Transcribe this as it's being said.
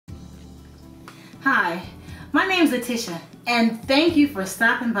Hi, my name is Louticia, and thank you for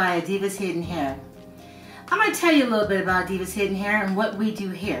stopping by at Diva's Hidden Hair. I'm going to tell you a little bit about Diva's Hidden Hair and what we do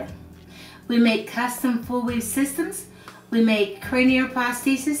here. We make custom full weave systems, we make cranial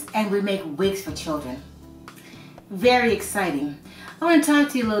prostheses, and we make wigs for children. Very exciting. I want to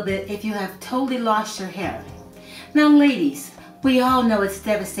talk to you a little bit if you have totally lost your hair. Now ladies, we all know it's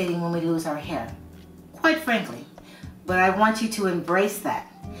devastating when we lose our hair, quite frankly, but I want you to embrace that,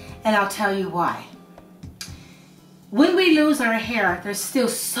 and I'll tell you why. When we lose our hair, there's still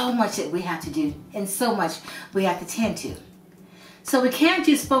so much that we have to do and so much we have to tend to. So we can't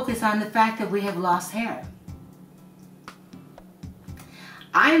just focus on the fact that we have lost hair.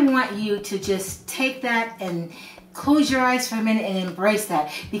 I want you to just take that and close your eyes for a minute and embrace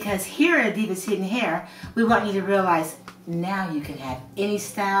that, because here at Diva's Hidden Hair, we want you to realize now you can have any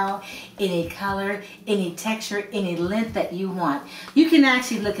style, any color, any texture, any length that you want. You can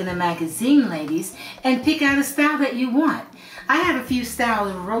actually look in a magazine, ladies, and pick out a style that you want. I have a few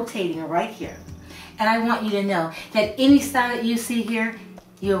styles rotating right here, and I want you to know that any style that you see here,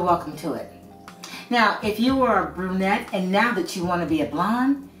 you're welcome to it. Now, if you were a brunette and now that you want to be a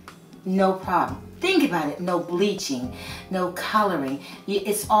blonde, no problem. Think about it. No bleaching, no coloring.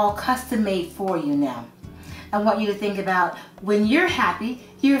 It's all custom made for you now. I want you to think about when you're happy,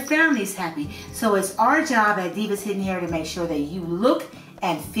 your family's happy. So it's our job at Diva's Hidden Hair to make sure that you look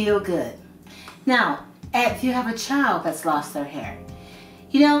and feel good. Now, if you have a child that's lost their hair,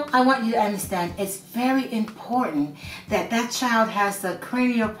 I want you to understand it's very important that that child has the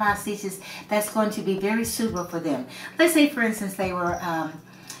cranial prosthesis that's going to be very suitable for them. Let's say, for instance, they were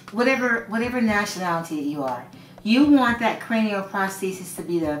whatever nationality you are. You want that cranial prosthesis to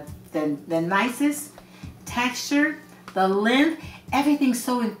be the nicest texture, the length, everything's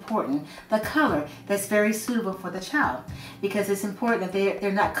so important. The color, that's very suitable for the child, because it's important that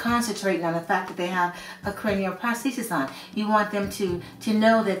they're not concentrating on the fact that they have a cranial prosthesis on. You want them to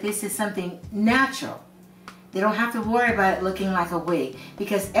know that this is something natural. They don't have to worry about it looking like a wig,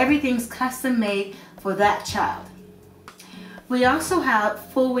 because everything's custom made for that child. We also have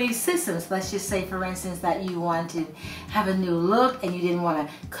full weave systems. Let's just say, for instance, that you want to have a new look and you didn't want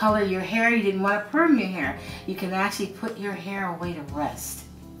to color your hair, you didn't want to perm your hair. You can actually put your hair away to rest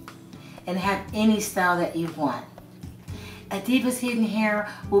and have any style that you want. At Diva's Hidden Hair,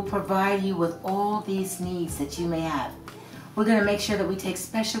 we'll provide you with all these needs that you may have. We're going to make sure that we take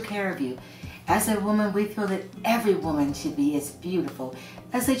special care of you. As a woman, we feel that every woman should be as beautiful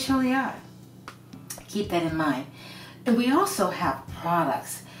as they truly are. Keep that in mind. And we also have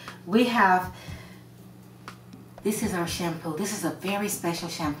products. This is our shampoo. This is a very special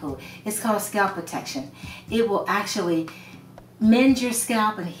shampoo. It's called Scalp Protection. It will actually mend your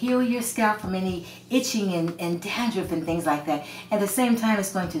scalp and heal your scalp from any itching and dandruff and things like that. At the same time,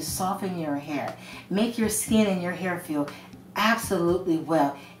 it's going to soften your hair, make your skin and your hair feel absolutely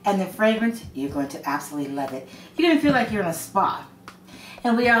well. And the fragrance, you're going to absolutely love it. You're going to feel like you're in a spa.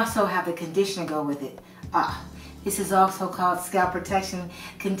 And we also have the conditioner go with it. This is also called Scalp Protection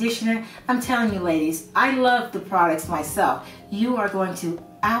Conditioner. I'm telling you, ladies, I love the products myself. You are going to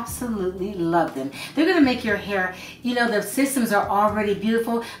absolutely love them. They're going to make your hair, the systems are already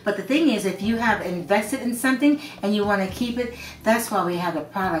beautiful, but the thing is, if you have invested in something and you want to keep it, that's why we have the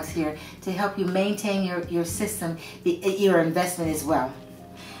products here to help you maintain your system, your investment as well.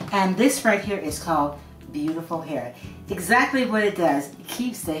 And this right here is called Beautiful Hair. Exactly what it does. It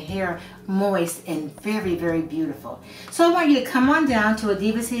keeps the hair moist and very, very beautiful. So I want you to come on down to a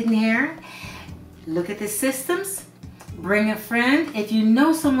Diva's Hidden Hair. Look at the systems. Bring a friend. If you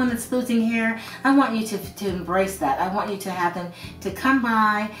know someone that's losing hair, I want you to embrace that. I want you to have them to come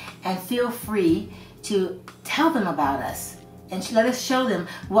by and feel free to tell them about us and let us show them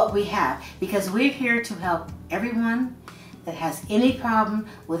what we have, because we're here to help everyone that has any problem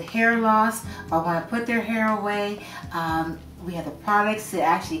with hair loss or want to put their hair away. We have the products to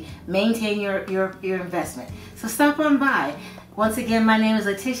actually maintain your investment. So stop on by. Once again, my name is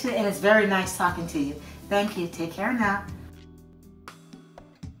Louticia, and it's very nice talking to you. Thank you. Take care now.